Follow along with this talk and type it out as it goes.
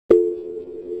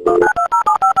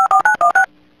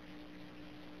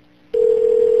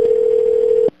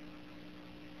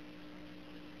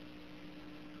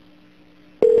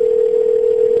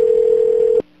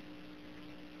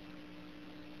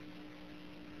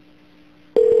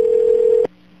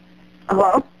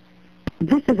Hello?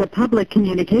 This is a public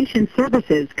communication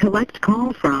services collect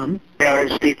call from Yeah,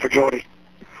 it's Steve for Jody.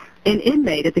 an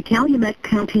inmate at the Calumet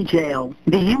County Jail.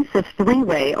 The use of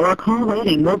three-way or call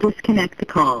waiting will disconnect the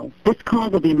call. This call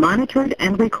will be monitored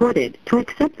and recorded. To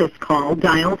accept this call,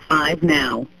 dial 5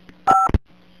 now.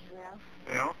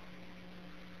 Yeah?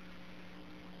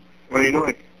 What are you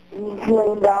doing?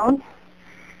 Laying down?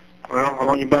 Well, how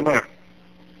long you been there?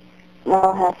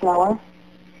 Well, half an hour.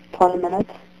 20 minutes.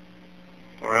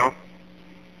 Well,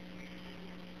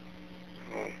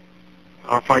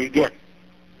 how far you get?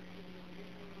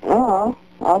 Oh,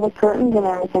 all the curtains and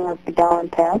everything are down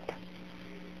and packed.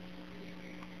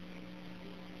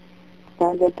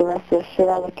 Gotta get the rest of the shit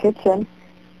out of the kitchen.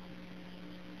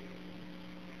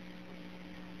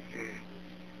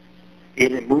 You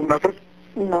didn't move nothing?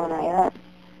 No, not yet.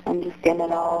 I'm just getting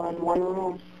it all in one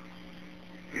room.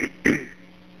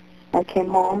 I came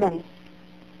home and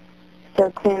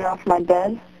started cleaning off my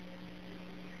bed.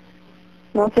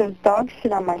 Notice there's dog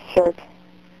shit on my shirt.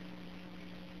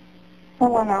 I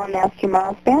went out and asked your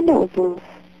mom if Bandit was loose.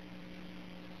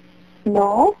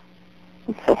 No?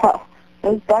 So, well,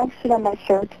 there's dog shit on my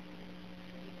shirt.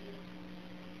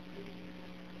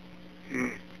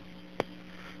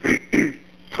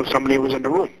 So somebody was in the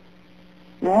room?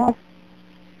 Yeah.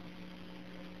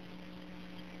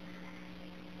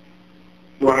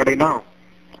 Where are they now?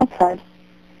 Outside.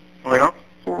 Oh, yeah?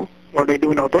 Yeah. What are they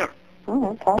doing out there?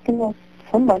 Oh, talking to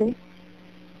somebody.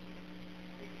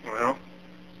 Well.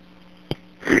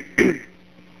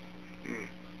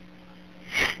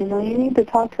 You know, you need to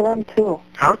talk to them too.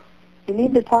 Huh? You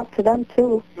need to talk to them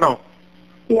too. No.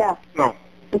 Yeah. No.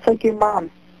 Just like your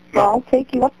mom. No. Well, I'll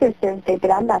take you up there Thursday,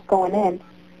 but I'm not going in.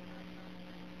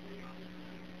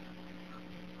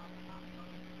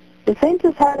 This ain't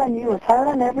just hard on you. It's hard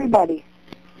on everybody.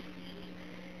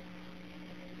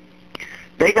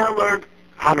 They gotta learn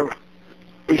how to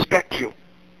respect you.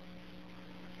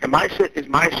 And my shit is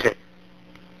my shit.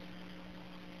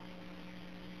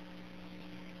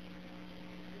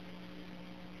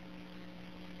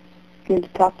 You need to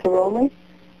talk to Rolly?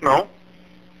 No.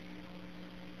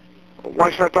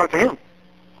 Why should I talk to him?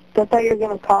 I thought you were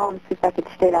going to call and see if I could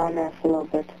stay down there for a little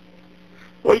bit.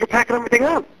 Well, you're packing everything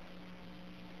up.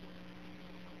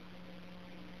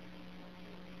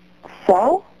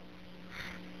 So?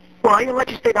 Well, I didn't let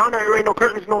you stay down there. There ain't no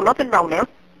curtains, no nothing down there.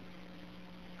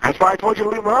 That's why I told you to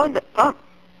leave them on up.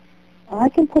 I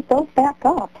can put those back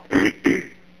up.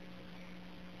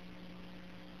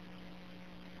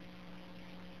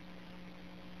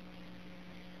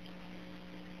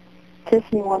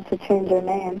 Tiffany wants to change her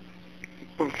name.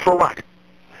 For what?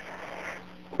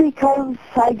 Because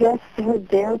I guess her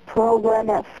DARE program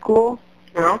at school,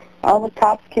 You know? all the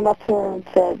cops came up to her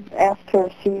and asked her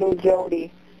if she knew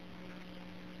Jody.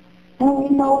 Oh, we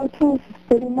know her too. She's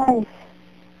pretty nice.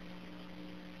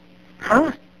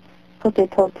 Huh? That's what they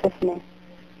told Tiffany.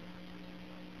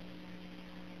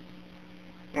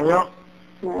 Yeah.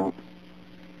 Yeah.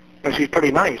 And she's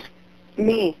pretty nice.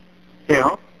 Me.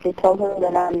 Yeah. They told her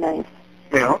that I'm nice.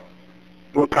 Yeah.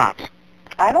 What cops?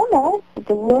 I don't know.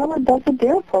 The whoever does the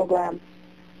DARE program.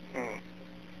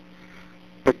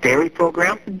 The dairy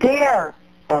program? DARE.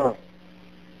 Oh.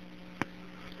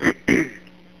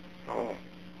 Oh.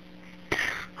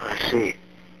 I see.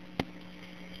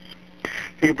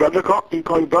 Your brother call? You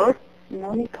call your brother?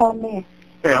 No, he called me.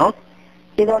 Yeah.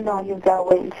 You don't know. You've got to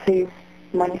wait and see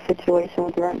money situation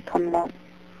with rent coming up.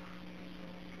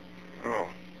 Oh.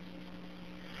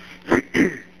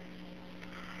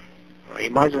 Well, you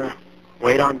might as well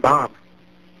wait on Bob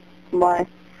Why?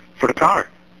 for the car.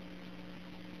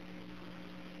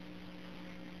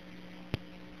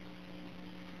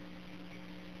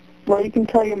 Well, you can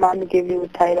tell your mom to give you a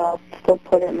title. I'll still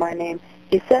put it in my name.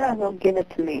 He said he'll give it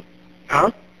to me.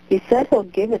 Huh? He said he'll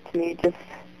give it to me, just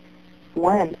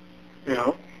when.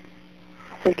 Yeah.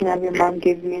 So you can have your mom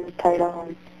give me the title,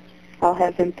 and I'll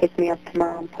have him pick me up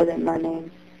tomorrow and put it in my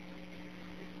name.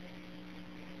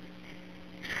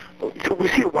 So,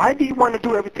 see, why do you want to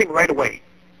do everything right away?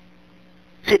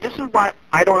 See, this is why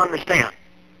I don't understand.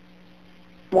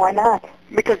 Why not?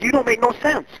 Because you don't make no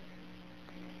sense.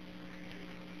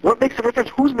 What makes a difference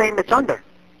whose name it's under?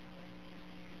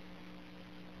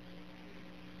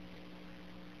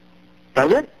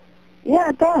 Does it? Yeah,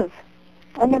 it does.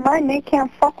 Under mine, they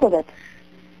can't fuck with it.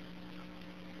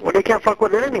 Well, they can't fuck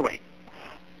with it anyway.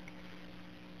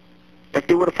 If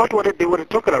they would have fucked with it, they would have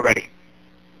took it already.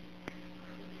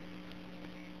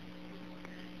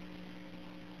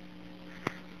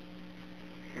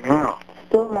 Yeah.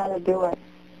 Still rather do it.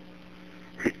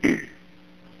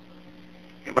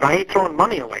 But I ain't throwing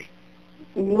money away.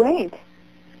 You ain't.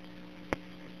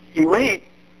 You ain't?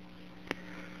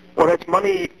 Well, that's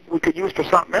money we could use for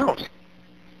something else.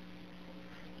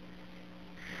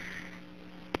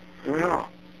 Yeah.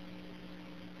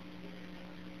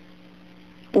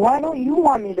 Why don't you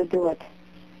want me to do it?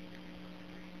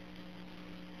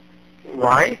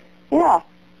 Why? Yeah.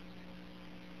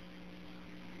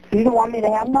 You don't want me to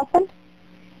have nothing?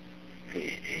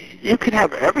 You can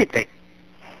have everything.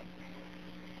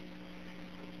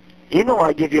 You know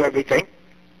I give you everything.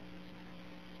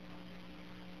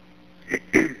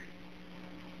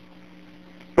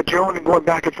 But you're only going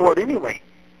back and forth anyway.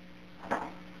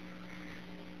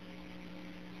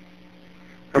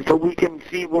 Until we can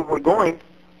see where we're going,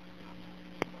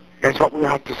 that's what we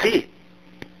have to see.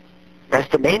 That's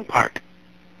the main part.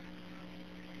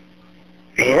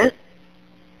 Yeah?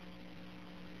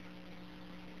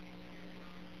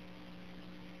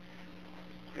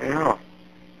 Yeah.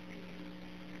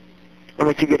 And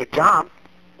if you get a job,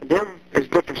 then it's a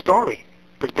different story.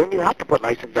 Because then you have to put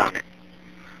license on it.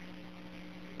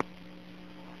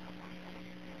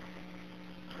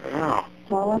 Yeah.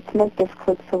 Well, let's make this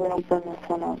quick so we don't burn this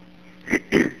one up.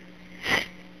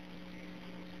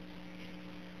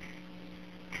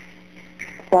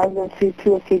 So I was going to see,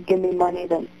 too, if he'd give me money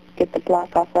to get the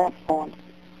block off that phone.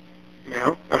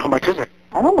 Yeah? And how much is it?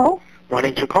 I don't know. Why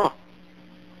didn't you call?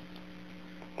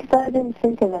 Because I didn't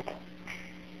think of it.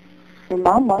 Your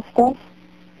mom must have.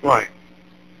 Why?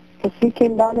 Because she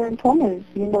came down there and told me,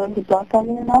 you know there's a block on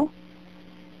here now?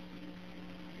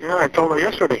 Yeah, I told her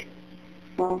yesterday.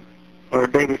 Well, Or the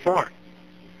day before.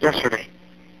 Yesterday.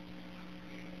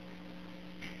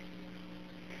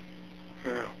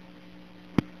 Yeah.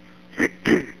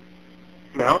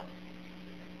 Well?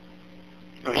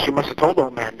 She must have told the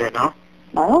old man then, huh?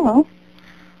 I don't know.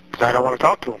 Because I don't want to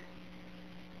talk to him.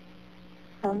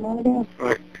 I have no idea.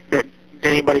 Right. Did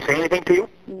anybody say anything to you?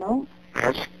 No.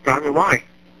 That's probably why.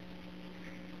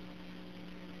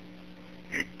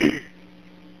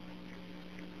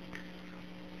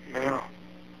 Yeah.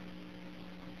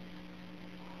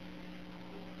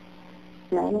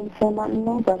 And I didn't say nothing to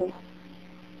nobody.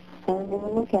 I didn't even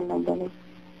look at nobody.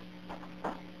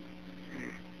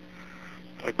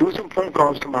 Do some phone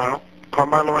calls tomorrow. Call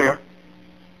my lawyer.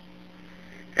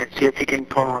 And see if he can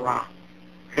call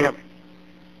him.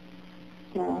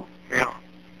 No. Yeah.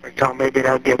 And tell him maybe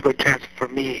that would be a good chance for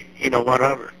me,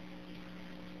 whatever.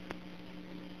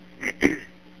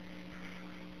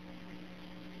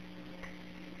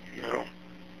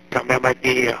 Tell him that might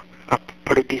be a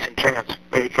pretty decent chance,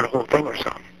 maybe for the whole thing or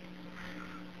something.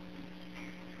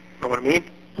 Know what I mean?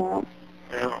 No.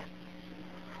 Yeah.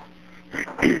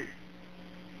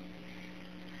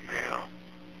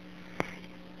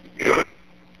 Yeah.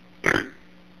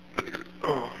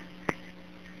 Oh.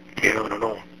 Yeah, I don't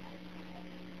know.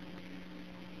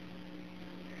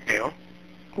 Yeah?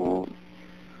 No.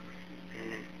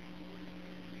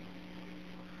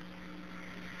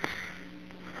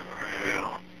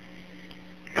 Yeah.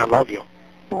 I love you.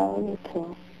 No, you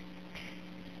too.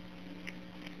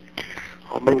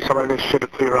 Oh, maybe some of this shit will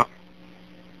clear up.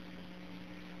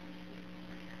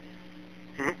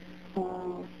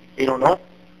 You don't know?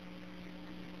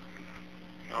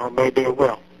 Oh, maybe it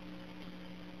will.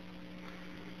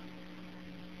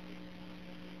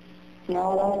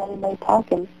 No, I don't want anybody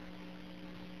talking.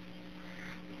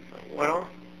 Well,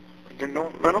 then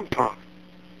don't let them talk.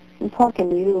 I'm talking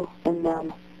to you and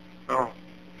them. No.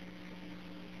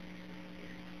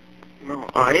 No,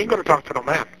 I ain't gonna talk to no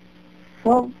man.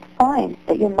 Well, fine,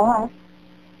 but your mom.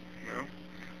 Yeah.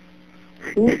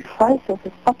 Jesus Christ, this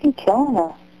is fucking killing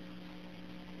her.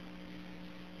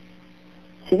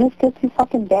 She just gets you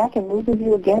fucking back and loses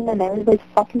you again and everybody's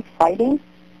fucking fighting?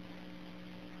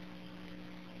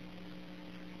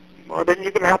 Well, then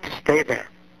you're gonna have to stay there.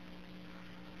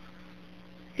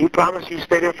 You promise you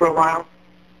stay there for a while?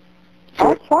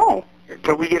 I'll try.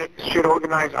 Until we get shit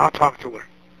organized, I'll talk to her.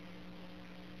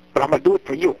 But I'm gonna do it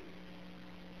for you.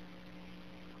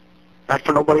 Not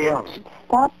for nobody else.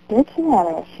 Stop bitching at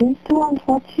her. She's doing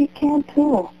what she can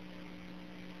too.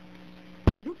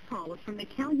 This call is from the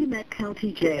Calumet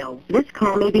County Jail. This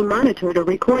call may be monitored or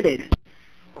recorded.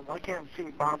 Well, why can't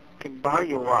see Bob can buy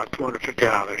you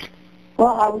 $250?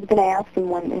 Well, I was going to ask him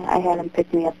when I had him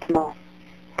pick me up tomorrow.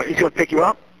 He's gonna pick you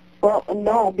up? Well,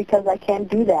 no, because I can't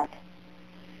do that.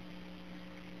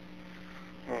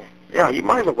 Yeah, you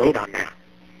might as well wait on that.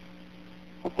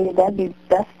 Okay, that'd be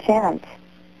best chance.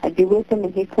 I'd be with him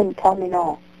and he couldn't tell me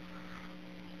no.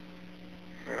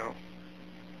 Yeah.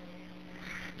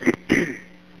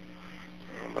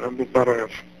 But it'd be better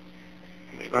if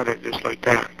we let it just like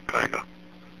that, kind of.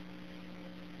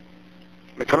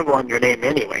 It's going to go on your name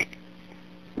anyway.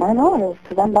 I know it is,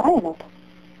 because I'm buying it.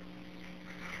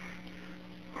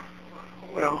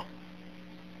 Well,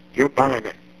 you're buying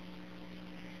it.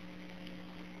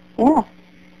 Yeah.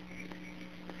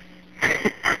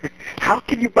 How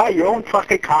can you buy your own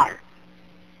fucking car?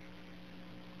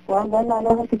 Well, then I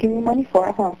don't have to give you money for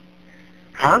it, huh?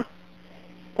 Huh?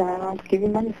 Then I don't have to give you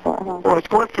money for it, huh? Well, it's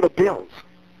going for the bills.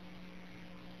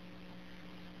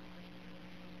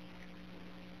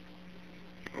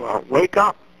 Well, wake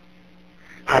up,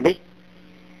 honey.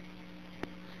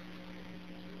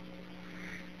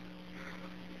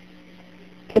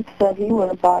 Kip said he would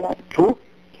have bought it. Who?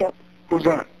 Kip. Who's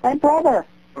that? My brother.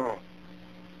 Oh.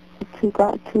 Too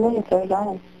late, they're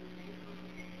gone.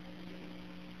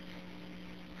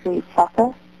 You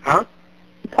fucker. Huh?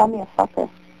 You call me a fucker.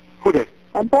 Who did?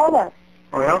 My brother.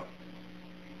 Oh, yeah?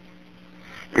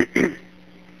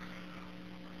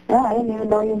 Yeah, I didn't even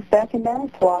know he was back in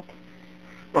Manitowoc.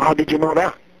 Well, how did you know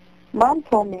that? Mom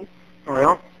told me.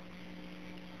 Oh,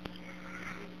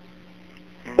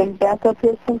 yeah? Been back up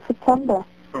here since September.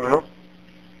 Oh, yeah?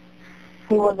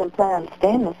 He wasn't planning on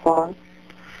staying this long.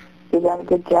 He got a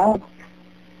good job.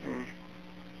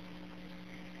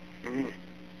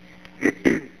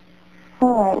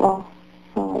 All right, well,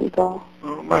 I'll let you go.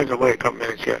 Well, might as well wait a couple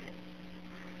minutes yet.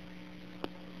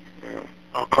 Yeah.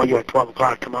 I'll call you at 12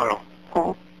 o'clock tomorrow.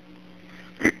 Okay.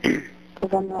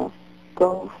 Because I'm going to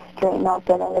go straighten out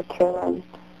that other trailer and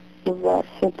move that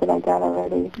shit that I got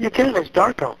already. You can, it's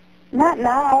dark out. Not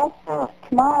now. Oh.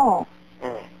 Tomorrow.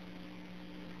 Oh.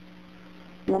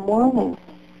 In the morning.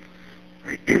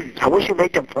 I wish you'd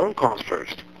make them phone calls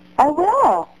first. I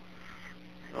will.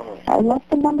 Oh. I left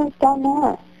the numbers down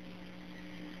there.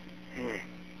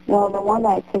 Well, the one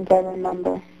I think I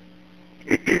remember.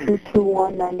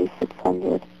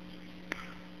 221-9600.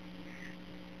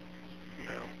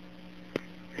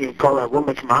 You can call that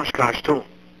woman from Oshkosh, too.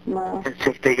 No. And see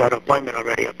if they got an appointment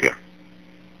already up here.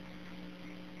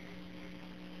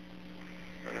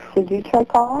 Did you try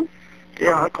calling?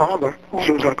 Yeah, I called her. Okay.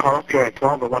 She was going to call up here at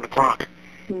 12 or 1 o'clock.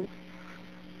 Hmm.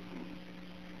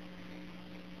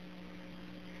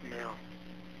 Yeah.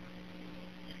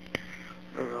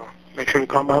 Make sure you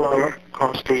call my lawyer.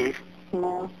 Call Steve.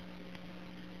 No.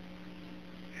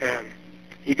 And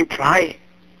you could try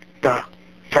the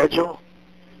Federal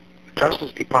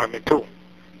Justice Department, too.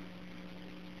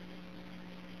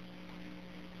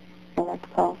 And that's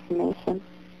confirmation.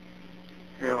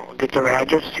 You know, get their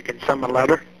address. You can send them a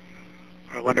letter.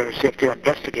 Or whatever, see if they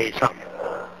investigate something.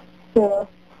 Yeah.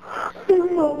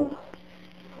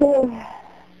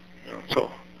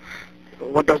 So,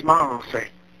 what does Mom say?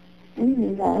 I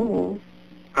don't know.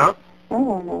 Huh? I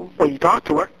don't know. Well, you talk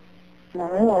to her.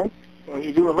 Not really. Well,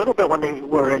 you do a little bit when they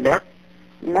were in there.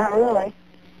 Not really.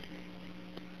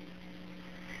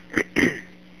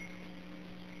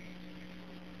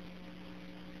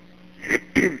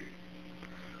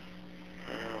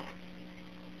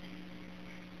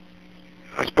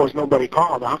 I suppose nobody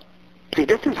called, huh? See,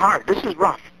 this is hard. This is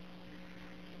rough.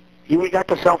 You ain't got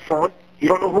the cell phone. You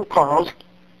don't know who calls.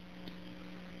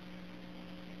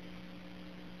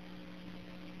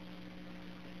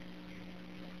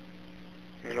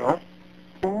 You know?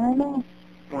 I don't know.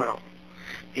 Well,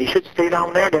 you should stay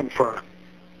down there then for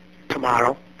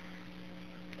tomorrow.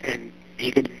 And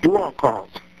you can do all calls.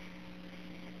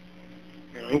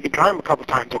 You know, you can try them a couple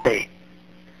times a day.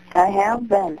 I have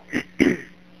been.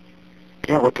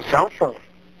 Yeah, with the cell phone.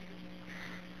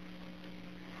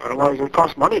 Otherwise, it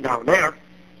costs money down there.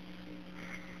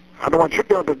 I don't want your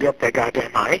bill to get that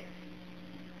goddamn high.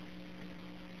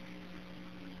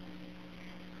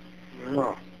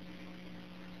 No.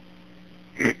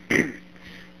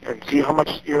 And see how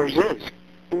much yours is.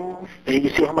 Yeah. Then you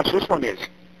can see how much this one is.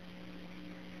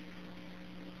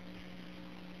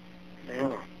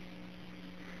 Yeah.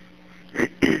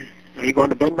 Are you going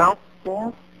to bed now?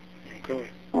 Yeah. Okay.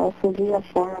 I'll do that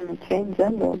for him and change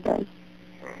them a little bit.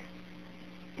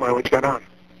 Well, what you got on?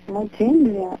 I'm not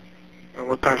changing yet. And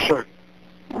what kind of shirt?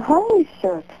 A Harley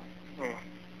shirt. Oh.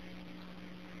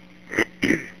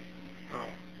 Oh.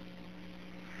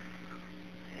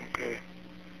 Okay.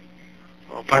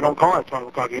 Well, if I don't call at 12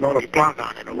 o'clock, you know there's a clock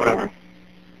on it or whatever.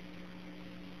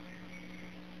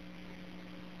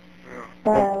 Yeah.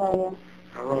 Bye, I love you.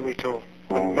 I love you too.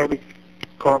 Yeah. Maybe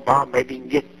call Bob. Maybe you can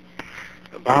get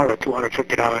about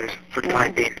 $250 for the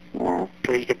time being. Yeah.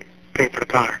 So you can pay for the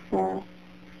car. Yeah.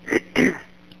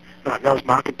 Knows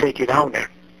Mom can take you down there.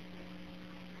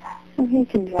 Well, he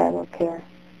can drive up here.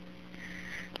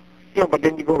 Yeah, but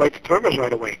then you go right to Terminus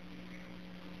right away.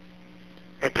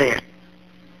 And pay it.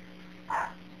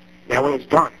 That way it's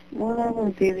done. Whatever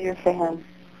is easier for him.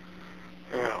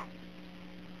 Yeah.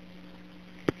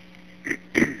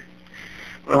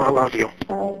 Well, I love you.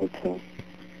 I love you too.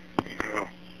 Yeah.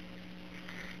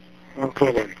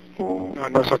 Okay then. All right. I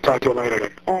guess I'll talk to you later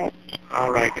then. All right.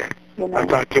 All right then. Good I'll night.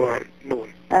 talk to you at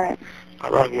noon. All right. I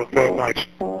love you very much.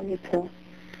 I love you too.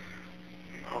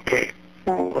 Okay.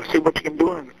 All right. Well, see what you can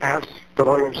do and ask the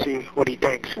lawyer and see what he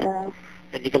thinks. Yeah.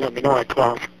 And you can let me know at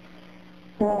 12.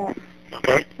 All right.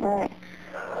 Okay? All right.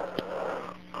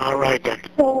 All right then.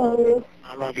 I love you.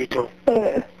 I love you too. All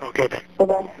right. Okay then.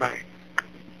 Bye-bye. Bye.